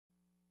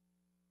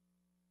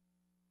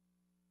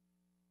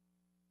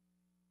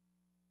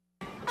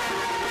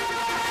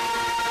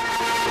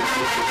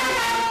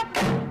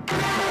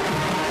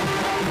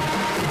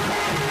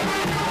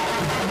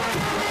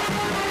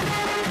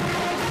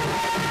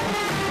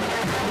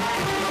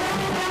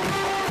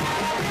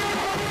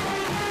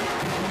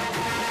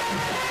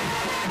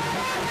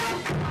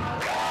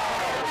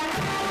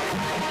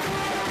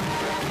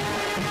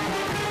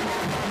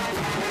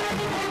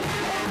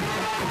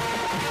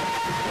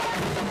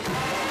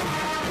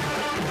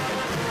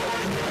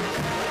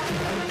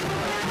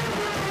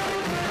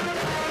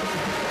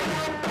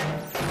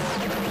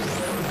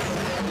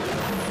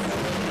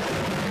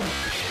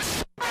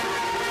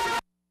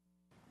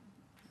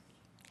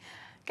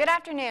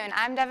afternoon,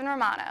 I'm Devin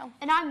Romano.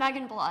 And I'm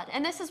Megan Blood,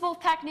 and this is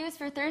Wolfpack News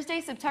for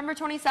Thursday, September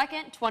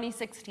 22nd,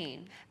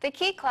 2016. The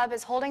Key Club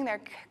is holding their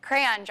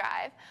crayon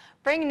drive.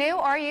 Bring new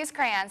or used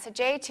crayons to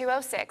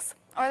J206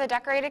 or the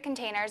decorated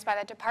containers by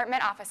the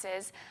department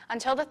offices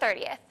until the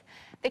 30th.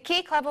 The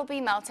Key Club will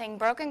be melting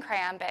broken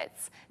crayon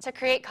bits to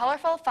create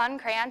colorful, fun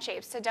crayon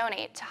shapes to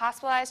donate to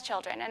hospitalized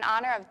children in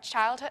honor of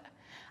Childhood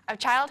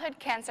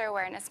Cancer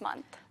Awareness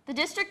Month. The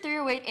District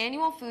 308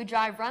 annual food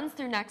drive runs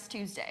through next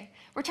Tuesday.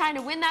 We're trying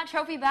to win that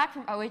trophy back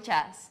from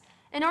OHS.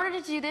 In order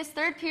to do this,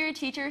 third period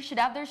teachers should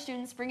have their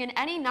students bring in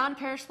any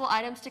non-perishable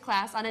items to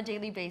class on a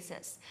daily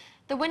basis.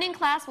 The winning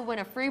class will win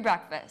a free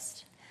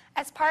breakfast.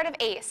 As part of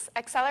ACE,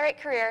 Accelerate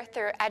Career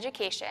Through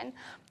Education,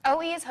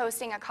 OE is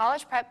hosting a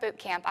college prep boot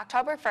camp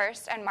October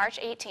 1st and March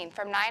 18th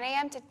from 9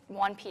 a.m. to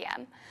 1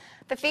 p.m.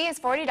 The fee is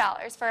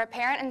 $40 for a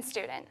parent and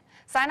student.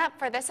 Sign up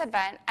for this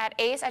event at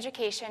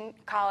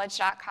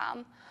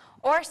aceeducationcollege.com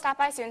or stop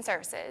by Student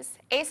Services.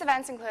 ACE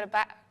events include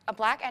a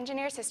Black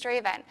Engineers History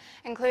event,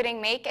 including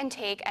Make and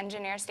Take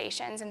engineer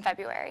stations in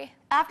February.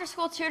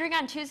 After-school tutoring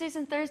on Tuesdays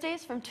and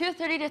Thursdays from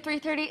 2:30 to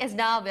 3:30 is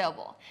now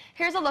available.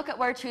 Here's a look at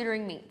where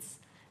tutoring meets.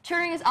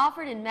 Tutoring is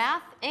offered in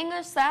math,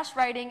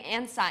 English/writing,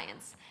 and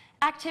science.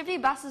 Activity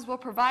buses will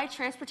provide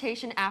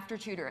transportation after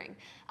tutoring.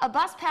 A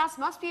bus pass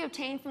must be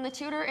obtained from the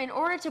tutor in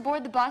order to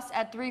board the bus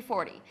at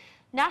 3:40.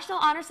 National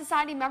Honor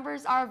Society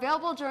members are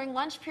available during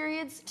lunch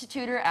periods to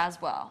tutor as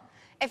well.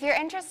 If you're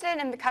interested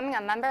in becoming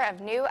a member of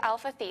Nu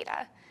Alpha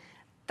Theta,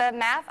 the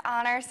Math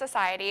Honor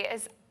Society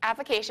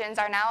applications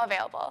are now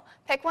available.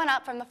 Pick one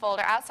up from the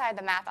folder outside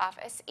the math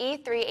office,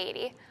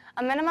 E380.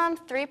 A minimum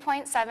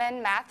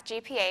 3.7 math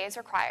GPA is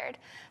required.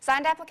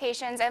 Signed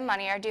applications and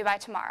money are due by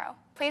tomorrow.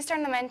 Please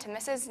turn them in to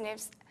Mrs.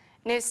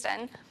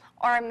 Newston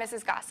or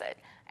Mrs. Gossett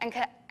and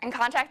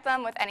contact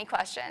them with any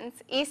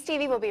questions. East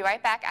TV will be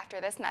right back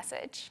after this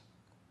message.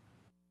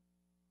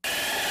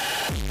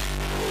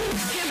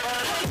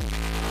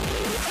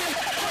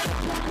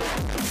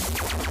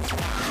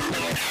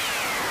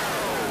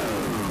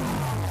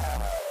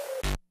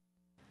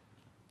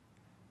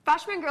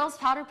 Freshman girls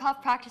powder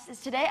puff practice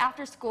is today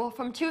after school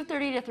from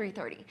 2:30 to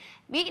 3:30.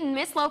 Meet in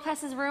Miss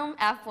Lopez's room,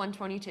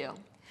 F122.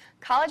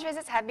 College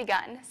visits have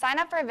begun. Sign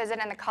up for a visit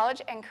in the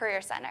College and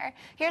Career Center.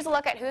 Here's a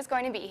look at who's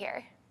going to be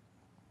here.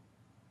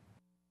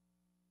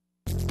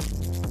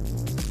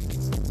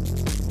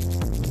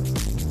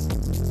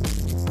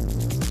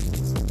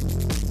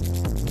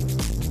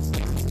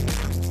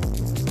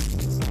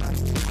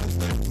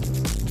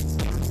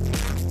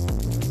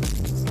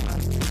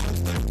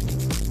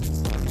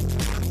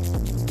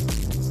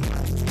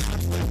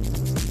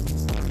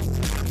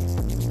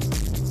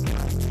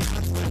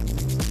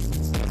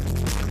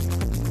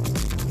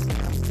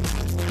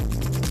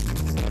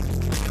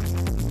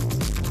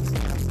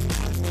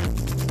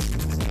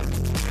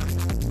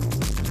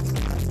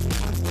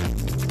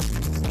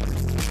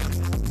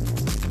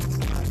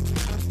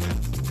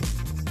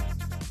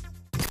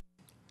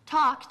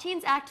 Talk,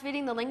 Teens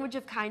Activating the Language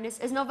of Kindness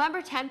is November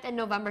 10th and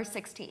November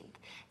 16th.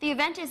 The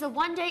event is a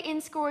one-day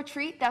in-school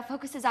retreat that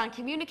focuses on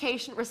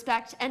communication,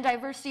 respect, and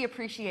diversity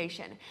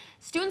appreciation.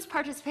 Students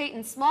participate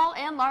in small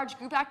and large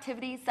group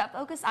activities that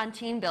focus on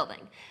team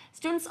building.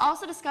 Students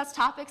also discuss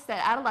topics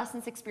that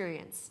adolescents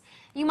experience.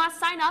 You must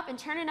sign up and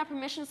turn in a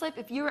permission slip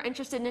if you are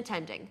interested in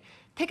attending.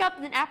 Pick up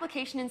an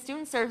application in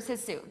Student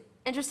Services soon.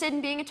 Interested in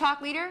being a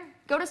talk leader?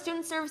 Go to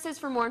Student Services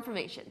for more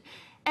information.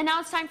 And now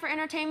it's time for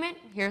entertainment.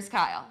 Here's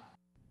Kyle.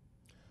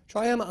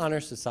 Triumph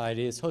Honor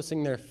Society is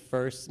hosting their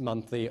first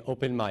monthly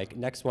open mic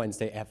next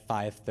Wednesday at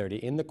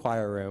 5:30 in the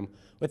choir room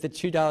with a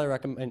 $2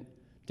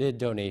 recommended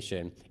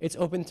donation. It's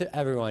open to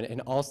everyone in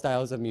all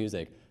styles of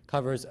music,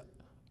 covers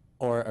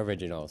or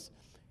originals.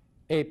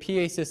 A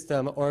PA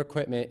system or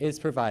equipment is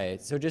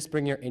provided, so just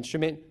bring your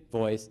instrument,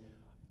 voice,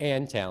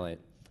 and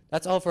talent.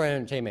 That's all for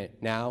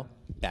entertainment. Now,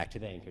 back to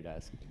the anchor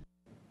desk.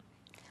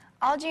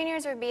 All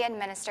juniors will be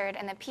administered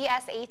in the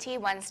PSAT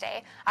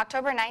Wednesday,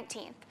 October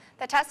 19th.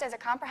 The test is a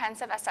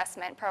comprehensive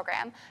assessment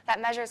program that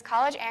measures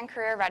college and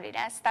career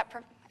readiness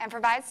and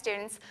provides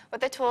students with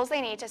the tools they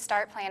need to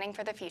start planning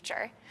for the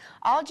future.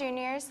 All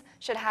juniors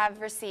should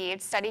have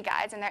received study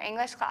guides in their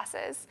English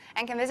classes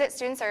and can visit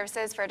Student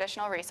Services for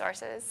additional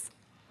resources.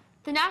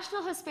 The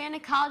National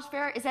Hispanic College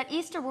Fair is at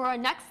East Aurora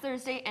next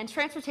Thursday and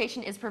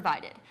transportation is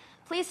provided.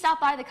 Please stop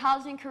by the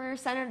College and Career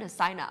Center to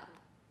sign up.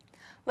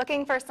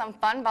 Looking for some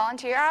fun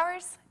volunteer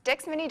hours?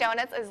 Dick's Mini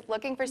Donuts is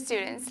looking for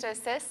students to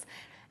assist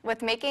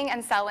with making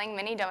and selling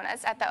mini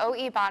donuts at the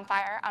OE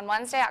Bonfire on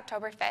Wednesday,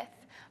 October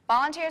 5th.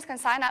 Volunteers can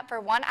sign up for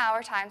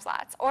 1-hour time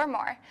slots or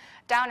more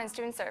down in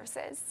Student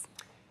Services.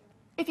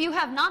 If you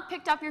have not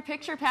picked up your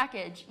picture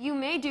package, you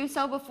may do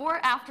so before,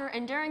 after,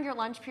 and during your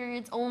lunch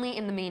periods only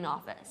in the main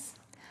office.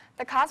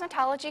 The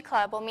Cosmetology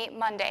Club will meet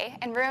Monday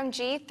in room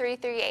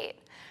G338.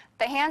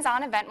 The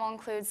hands-on event will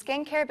include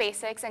skincare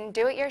basics and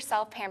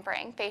do-it-yourself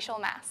pampering facial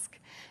mask.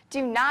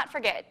 Do not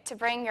forget to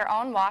bring your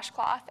own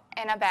washcloth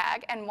in a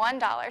bag and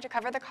 $1 to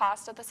cover the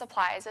cost of the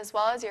supplies as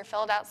well as your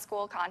filled-out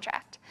school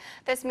contract.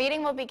 This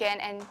meeting will begin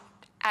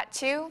at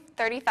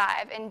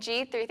 2:35 in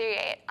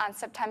G338 on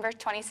September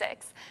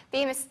 26th.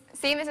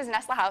 See Mrs.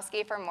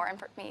 Neslahowski for more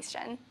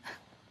information.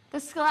 The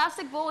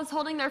Scholastic Bowl is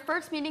holding their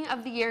first meeting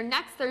of the year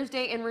next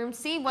Thursday in room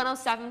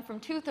C107 from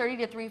 2:30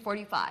 to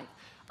 3:45.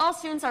 All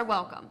students are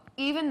welcome,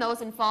 even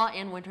those in fall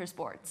and winter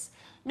sports.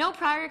 No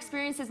prior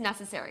experience is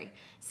necessary.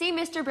 See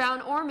Mr.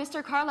 Brown or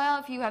Mr. Carlisle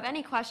if you have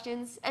any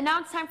questions. And now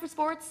it's time for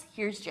sports.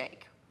 Here's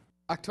Jake.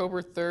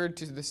 October 3rd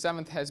to the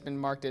 7th has been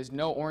marked as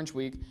No Orange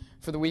Week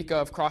for the week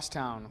of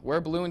Crosstown. Wear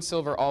blue and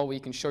silver all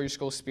week and show your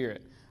school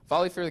spirit.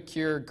 Volley for the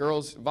Cure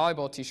girls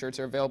volleyball t-shirts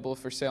are available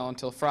for sale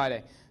until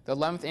Friday. The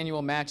 11th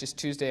annual match is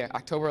Tuesday,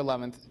 October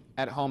 11th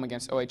at home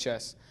against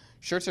OHS.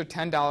 Shirts are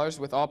 $10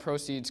 with all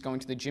proceeds going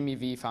to the Jimmy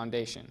V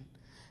Foundation.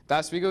 The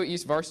Oswego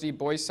East varsity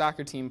boys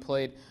soccer team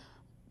played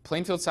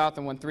Plainfield South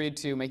and won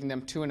 3-2, making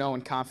them 2-0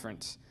 in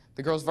conference.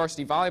 The girls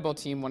varsity volleyball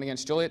team won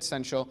against Joliet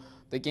Central.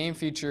 The game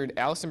featured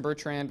Allison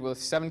Bertrand with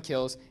 7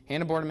 kills,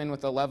 Hannah Bordeman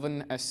with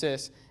 11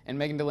 assists, and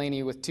Megan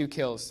Delaney with 2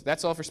 kills.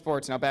 That's all for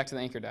sports. Now back to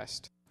the anchor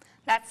desk.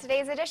 That's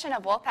today's edition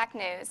of Wolfpack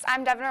News.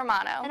 I'm Devin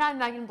Romano. And I'm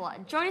Megan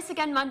Blood. Join us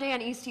again Monday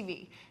on East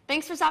TV.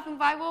 Thanks for stopping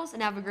by, Wolves,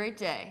 and have a great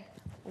day.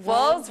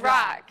 Wolves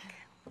rock!